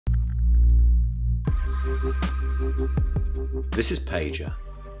This is Pager.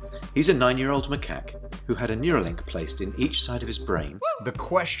 He's a 9-year-old macaque who had a Neuralink placed in each side of his brain. The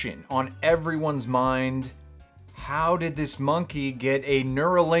question on everyone's mind, how did this monkey get a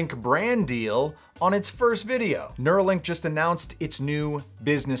Neuralink brand deal on its first video? Neuralink just announced its new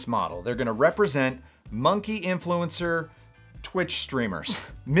business model. They're gonna represent monkey influencer Twitch streamers.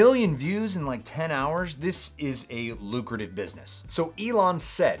 Million views in like 10 hours, this is a lucrative business. So Elon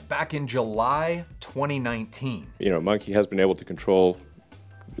said back in July 2019. Monkey has been able to control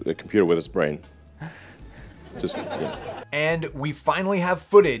the computer with its brain. And we finally have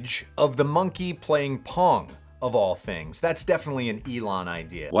footage of the monkey playing Pong, of all things. That's definitely an Elon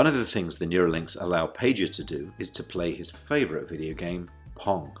idea. One of the things the Neuralinks allow Pager to do is to play his favorite video game,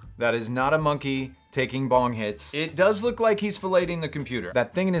 Pong. That is not a monkey taking bong hits. It does look like he's filleting the computer.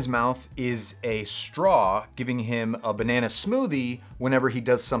 That thing in his mouth is a straw giving him a banana smoothie whenever he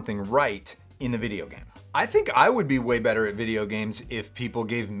does something right in the video game. I think I would be way better at video games if people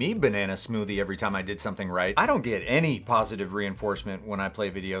gave me banana smoothie every time I did something right. I don't get any positive reinforcement when I play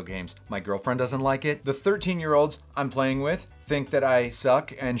video games. My girlfriend doesn't like it. The 13-year-olds I'm playing with think that I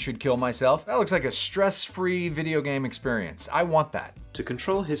suck and should kill myself. That looks like a stress-free video game experience. I want that. To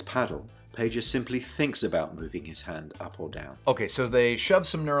control his paddle, Pager simply thinks about moving his hand up or down. Okay, so they shove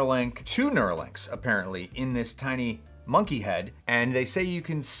some Neuralink, 2 Neuralinks apparently, in this tiny monkey head, and they say you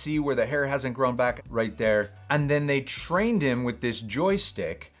can see where the hair hasn't grown back right there. And then they trained him with this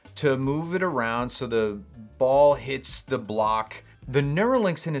joystick to move it around so the ball hits the block. The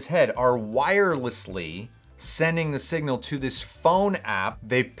Neuralinks in his head are wirelessly sending the signal to this phone app.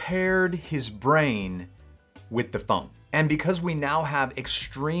 They paired his brain with the phone. And because we now have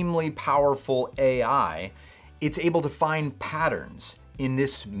extremely powerful AI, it's able to find patterns in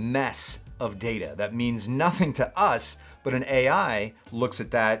this mess of data that means nothing to us, but an AI looks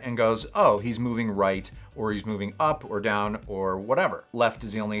at that and goes, oh, he's moving right, or he's moving up or down or whatever. Left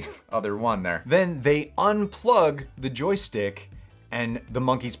is the only other one there. Then they unplug the joystick and the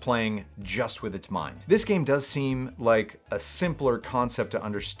monkey's playing just with its mind. This game does seem like a simpler concept to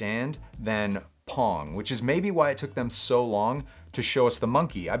understand than Pong, which is maybe why it took them so long to show us the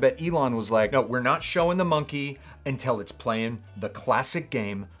monkey. I bet Elon was like, no, we're not showing the monkey until it's playing the classic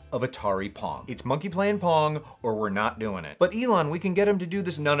game of Atari Pong. It's monkey playing Pong or we're not doing it. But Elon, we can get him to do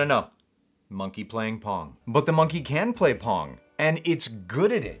this. No. Monkey playing Pong. But the monkey can play Pong and it's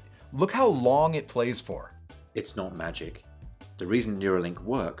good at it. Look how long it plays for. It's not magic. The reason Neuralink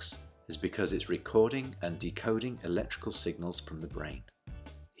works is because it's recording and decoding electrical signals from the brain.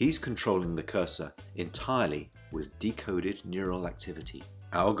 He's controlling the cursor entirely with decoded neural activity.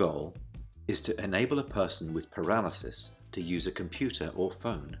 Our goal is to enable a person with paralysis to use a computer or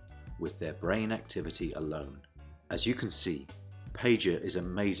phone with their brain activity alone. As you can see, Pager is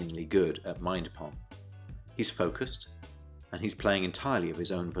amazingly good at MindPong. He's focused, and he's playing entirely of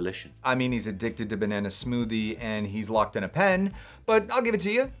his own volition. I mean, he's addicted to banana smoothie and he's locked in a pen, but I'll give it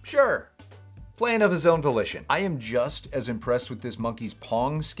to you, sure. Playing of his own volition. I am just as impressed with this monkey's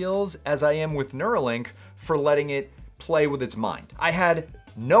Pong skills as I am with Neuralink for letting it play with its mind. I had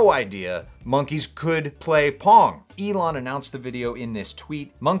no idea monkeys could play Pong. Elon announced the video in this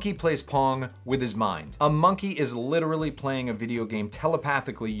tweet. Monkey plays Pong with his mind. A monkey is literally playing a video game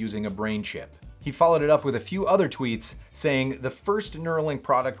telepathically using a brain chip. He followed it up with a few other tweets saying the first Neuralink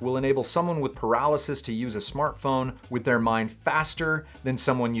product will enable someone with paralysis to use a smartphone with their mind faster than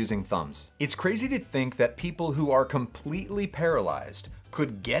someone using thumbs. It's crazy to think that people who are completely paralyzed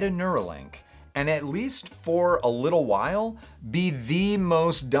could get a Neuralink and at least for a little while be the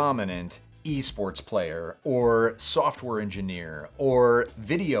most dominant esports player or software engineer or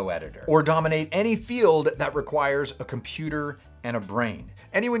video editor or dominate any field that requires a computer and a brain.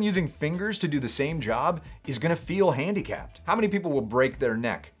 Anyone using fingers to do the same job is gonna feel handicapped. How many people will break their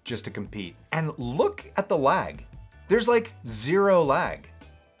neck just to compete? And look at the lag. There's like 0 lag.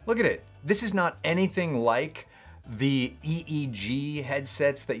 Look at it. This is not anything like the EEG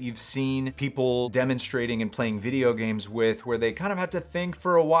headsets that you've seen people demonstrating and playing video games with, where they kind of have to think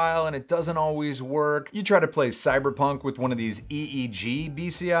for a while and it doesn't always work. You try to play Cyberpunk with one of these EEG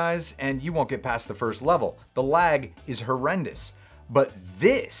BCIs and you won't get past the first level. The lag is horrendous. But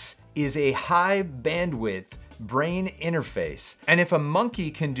this is a high bandwidth brain interface. And if a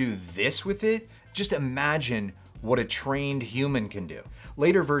monkey can do this with it, just imagine what a trained human can do.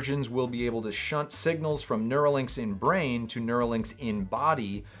 Later versions will be able to shunt signals from Neuralinks in brain to Neuralinks in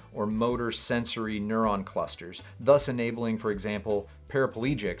body or motor sensory neuron clusters, thus enabling, for example,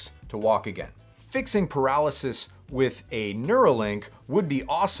 paraplegics to walk again. Fixing paralysis with a Neuralink would be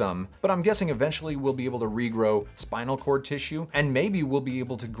awesome, but I'm guessing eventually we'll be able to regrow spinal cord tissue and maybe we'll be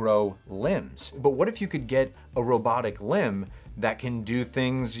able to grow limbs. But what if you could get a robotic limb that can do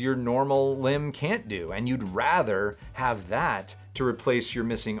things your normal limb can't do, and you'd rather have that to replace your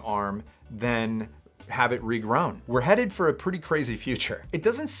missing arm than have it regrown? We're headed for a pretty crazy future. It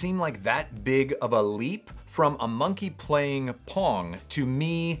doesn't seem like that big of a leap from a monkey playing Pong to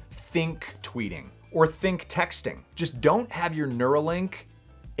me think tweeting or think texting. Just don't have your Neuralink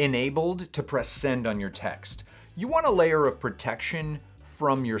enabled to press send on your text. You want a layer of protection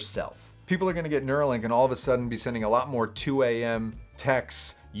from yourself. People are gonna get Neuralink and all of a sudden be sending a lot more 2 a.m.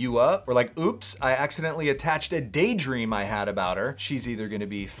 texts. You up? Or like, oops, I accidentally attached a daydream I had about her. She's either gonna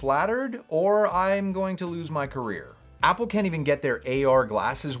be flattered or I'm going to lose my career. Apple can't even get their AR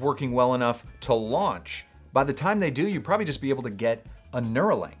glasses working well enough to launch. By the time they do, you'd probably just be able to get a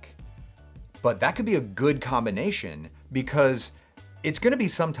Neuralink. But that could be a good combination because it's gonna be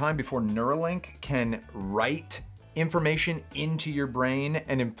some time before Neuralink can write information into your brain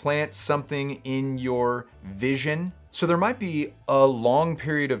and implant something in your vision. So there might be a long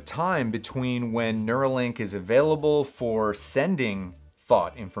period of time between when Neuralink is available for sending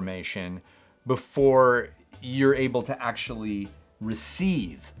thought information before you're able to actually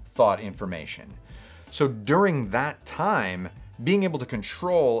receive thought information. So during that time, being able to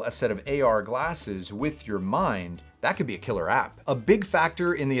control a set of AR glasses with your mind, that could be a killer app. A big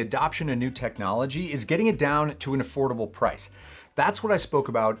factor in the adoption of new technology is getting it down to an affordable price. That's what I spoke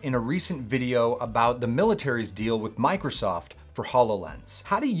about in a recent video about the military's deal with Microsoft for HoloLens.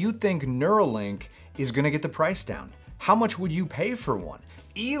 How do you think Neuralink is gonna get the price down? How much would you pay for one?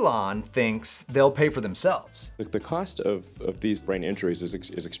 Elon thinks they'll pay for themselves. The cost of these brain injuries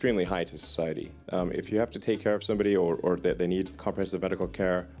is extremely high to society. If you have to take care of somebody or they need comprehensive medical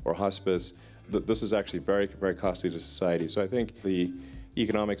care or hospice, this is actually very, very costly to society. So I think the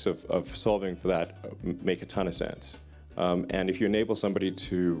economics of solving for that make a ton of sense. And if you enable somebody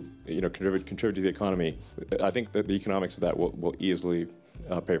to contribute to the economy, I think that the economics of that will easily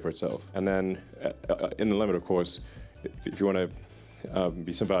pay for itself. And then in the limit, of course, if you want to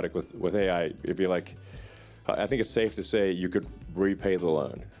be symbiotic with AI, it'd be like, I think it's safe to say you could repay the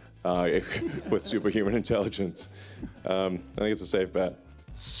loan with superhuman intelligence. I think it's a safe bet.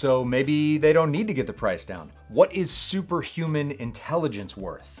 So maybe they don't need to get the price down. What is superhuman intelligence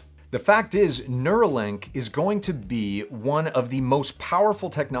worth? The fact is, Neuralink is going to be one of the most powerful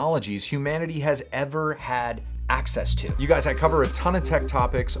technologies humanity has ever had access to. You guys, I cover a ton of tech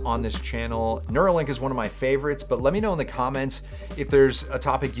topics on this channel. Neuralink is one of my favorites, but let me know in the comments if there's a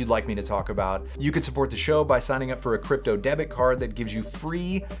topic you'd like me to talk about. You could support the show by signing up for a crypto debit card that gives you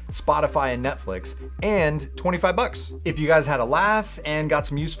free Spotify and Netflix and 25 bucks. If you guys had a laugh and got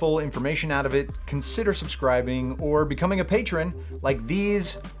some useful information out of it, consider subscribing or becoming a patron like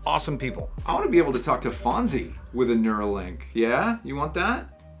these awesome people. I want to be able to talk to Fonzie with a Neuralink. Yeah? You want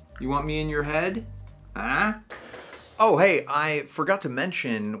that? You want me in your head? Huh? Oh, hey, I forgot to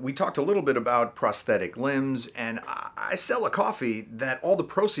mention, we talked a little bit about prosthetic limbs, and I sell a coffee that all the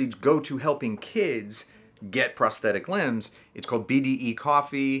proceeds go to helping kids get prosthetic limbs. It's called BDE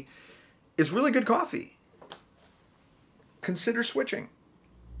Coffee. It's really good coffee. Consider switching.